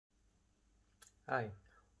Hi,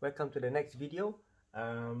 welcome to the next video.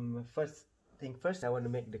 First thing first, I want to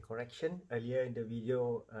make the correction. Earlier in the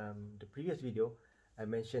video, the previous video, I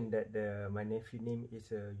mentioned that my nephew name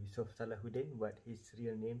is Yusuf Salahuddin, but his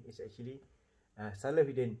real name is actually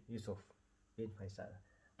Salahuddin Yusuf bin Faisal.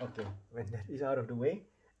 Okay, when that is out of the way,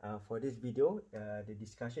 for this video, the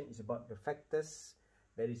discussion is about the factors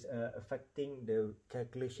that is affecting the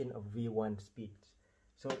calculation of V1 speed.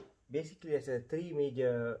 So basically, there's three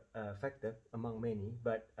major factor among many,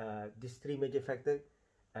 but these three major factor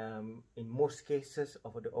in most cases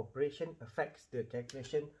of the operation affects the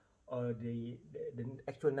calculation or the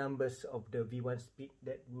actual numbers of the V1 speed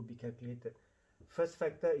that will be calculated. First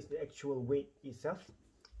factor is the actual weight itself.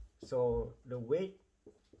 So the weight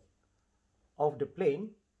of the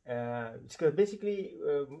plane, because basically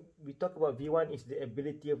we talk about V1 is the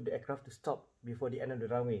ability of the aircraft to stop before the end of the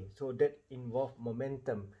runway. So that involves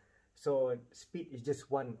momentum. So speed is just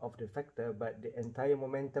one of the factor, but the entire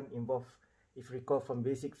momentum involved, if you recall from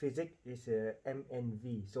basic physics, is m and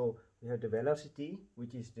v. So we have the velocity,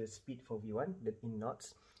 which is the speed for V1, that in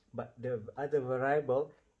knots, but the other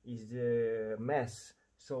variable is the mass.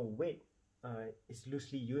 So weight is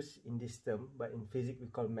loosely used in this term, but in physics we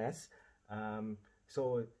call mass.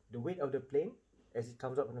 So the weight of the plane as it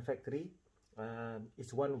comes out from the factory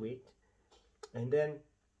is one weight, and then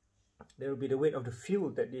there will be the weight of the fuel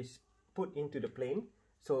that is put into the plane.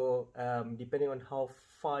 So depending on how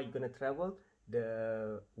far you're going to travel,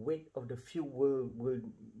 the weight of the fuel will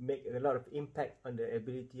make a lot of impact on the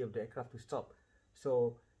ability of the aircraft to stop.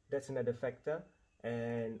 So that's another factor.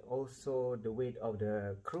 And also the weight of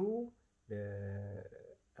the crew,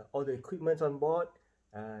 all the equipment on board,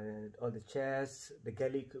 all the chairs, the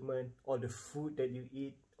galley equipment, all the food that you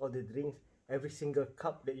eat, all the drinks, every single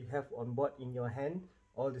cup that you have on board in your hand,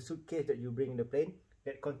 all the suitcase that you bring in the plane,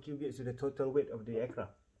 that contributes to the total weight of the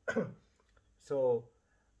aircraft. So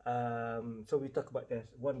we talk about that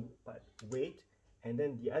one part, weight, and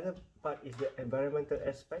then the other part is the environmental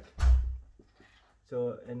aspect.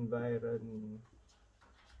 So environmental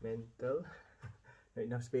not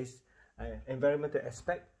enough space, environmental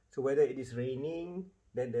aspect. So whether it is raining,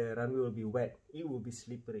 then the runway will be wet, it will be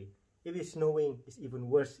slippery. If it's snowing, it's even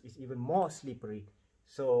worse, it's even more slippery.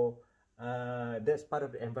 So that's part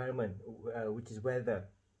of the environment, which is weather.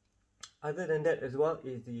 Other than that as well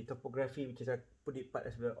is the topography, which is I put it part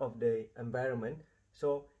as well of the environment.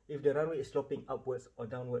 So if the runway is sloping upwards or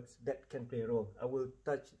downwards, that can play a role. I will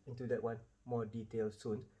touch into that one more detail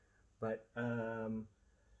soon. But the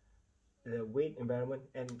weight, environment,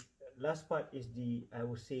 and last part is the, I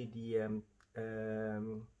would say, the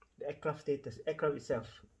aircraft status, aircraft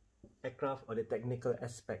itself, aircraft or the technical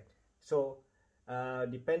aspect. So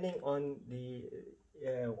depending on the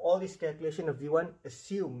all this calculation of V1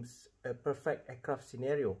 assumes a perfect aircraft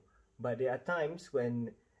scenario, but there are times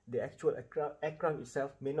when the actual aircraft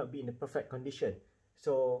itself may not be in the perfect condition.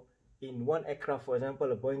 So in one aircraft, for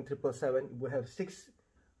example, a Boeing 777 will have 6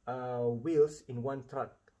 wheels in one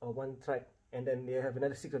truck or one track, and then they have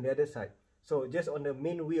another 6 on the other side. So just on the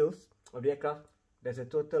main wheels of the aircraft, there's a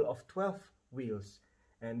total of 12 wheels,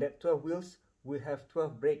 and that 12 wheels will have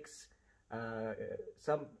 12 brakes.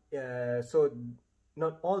 So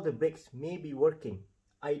not all the brakes may be working.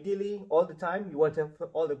 Ideally, all the time you want to have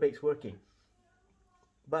all the brakes working,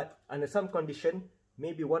 but under some condition,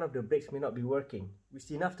 maybe one of the brakes may not be working. It's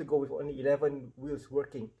enough to go with only 11 wheels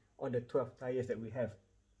working on the 12 tires that we have,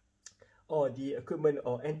 or the equipment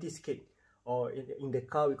or anti-skid, or in the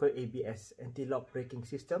car we call it ABS, anti-lock braking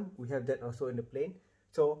system. We have that also in the plane.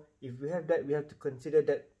 So if we have that, we have to consider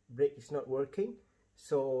that brake is not working.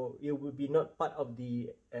 So it will be not part of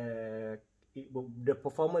the the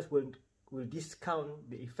performance will discount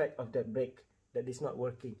the effect of that brake that is not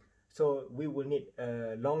working. So we will need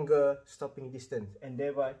a longer stopping distance, and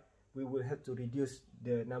thereby we will have to reduce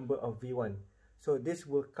the number of V1. So this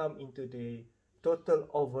will come into the total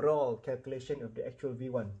overall calculation of the actual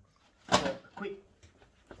V1. So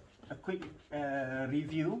a quick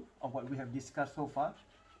review of what we have discussed so far.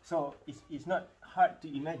 So it's not hard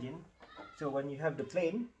to imagine. So when you have the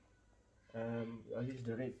plane, I'll use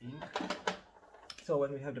the red ink. So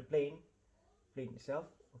when we have the plane itself,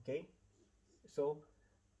 okay, so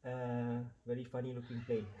very funny looking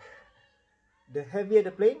plane. The heavier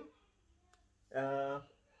the plane,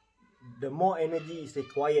 the more energy is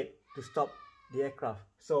required to stop the aircraft.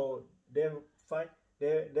 So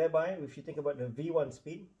thereby, if you think about the V1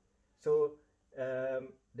 speed, so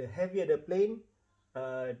the heavier the plane,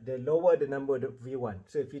 the lower the number of the V1.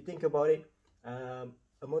 So if you think about it, a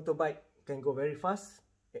motorbike can go very fast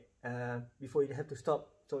before you have to stop.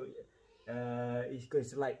 So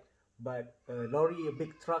it's light, but a lorry, a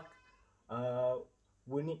big truck,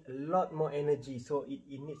 will need a lot more energy, so it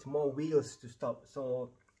needs more wheels to stop. So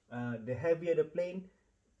the heavier the plane,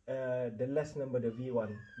 the less number the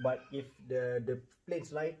V1. But if the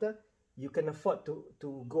plane's lighter, you can afford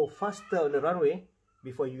to go faster on the runway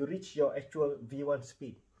before you reach your actual V1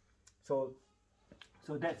 speed. So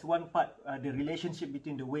that's one part, the relationship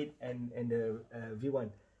between the weight and the V1.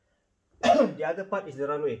 The other part is the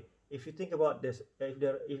runway. If you think about this, if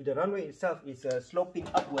the runway itself is sloping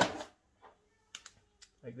upwards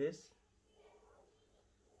like this,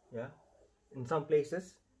 yeah, in some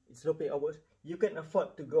places it's sloping upwards, you can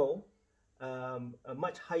afford to go a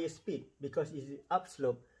much higher speed because it's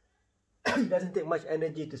upslope. It doesn't take much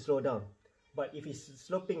energy to slow down. But if it's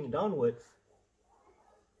sloping downwards,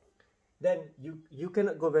 then you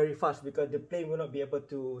cannot go very fast because the plane will not be able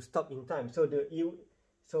to stop in time.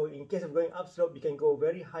 So in case of going upslope, you can go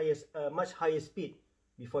much higher speed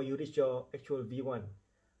before you reach your actual V1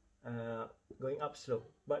 going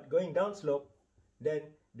upslope. But going downslope, then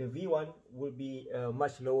the V1 will be a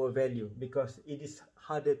much lower value because it is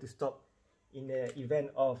harder to stop in the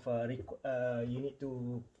event of you need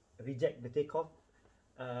to reject the takeoff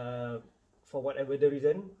for whatever the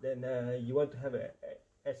reason. Then you want to have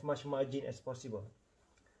as much margin as possible.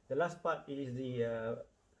 The last part is the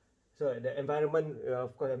environment.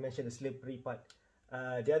 Of course, I mentioned the slippery part.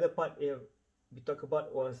 The other part we talked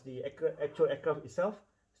about was the actual aircraft itself.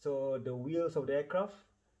 So the wheels of the aircraft,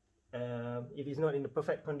 if it's not in the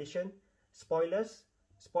perfect condition. Spoilers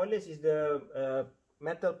is the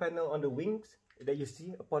metal panel on the wings that you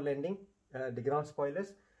see upon landing, the ground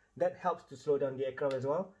spoilers. That helps to slow down the aircraft as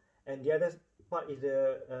well. And the other part is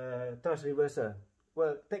the thrust reverser.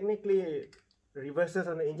 Well, technically, reversers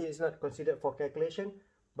on the engine is not considered for calculation,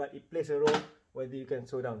 but it plays a role whether you can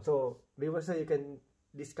slow down. So reverser you can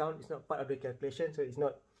discount, it's not part of the calculation, so it's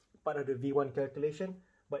not part of the V1 calculation,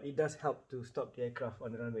 but it does help to stop the aircraft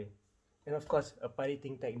on the runway. And of course, a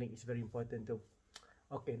piloting technique is very important too.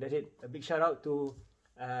 Okay, that's it. A big shout out to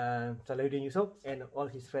Salahuddin Yusof and all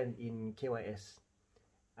his friends in KYS.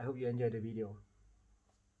 I hope you enjoyed the video.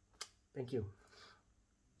 Thank you.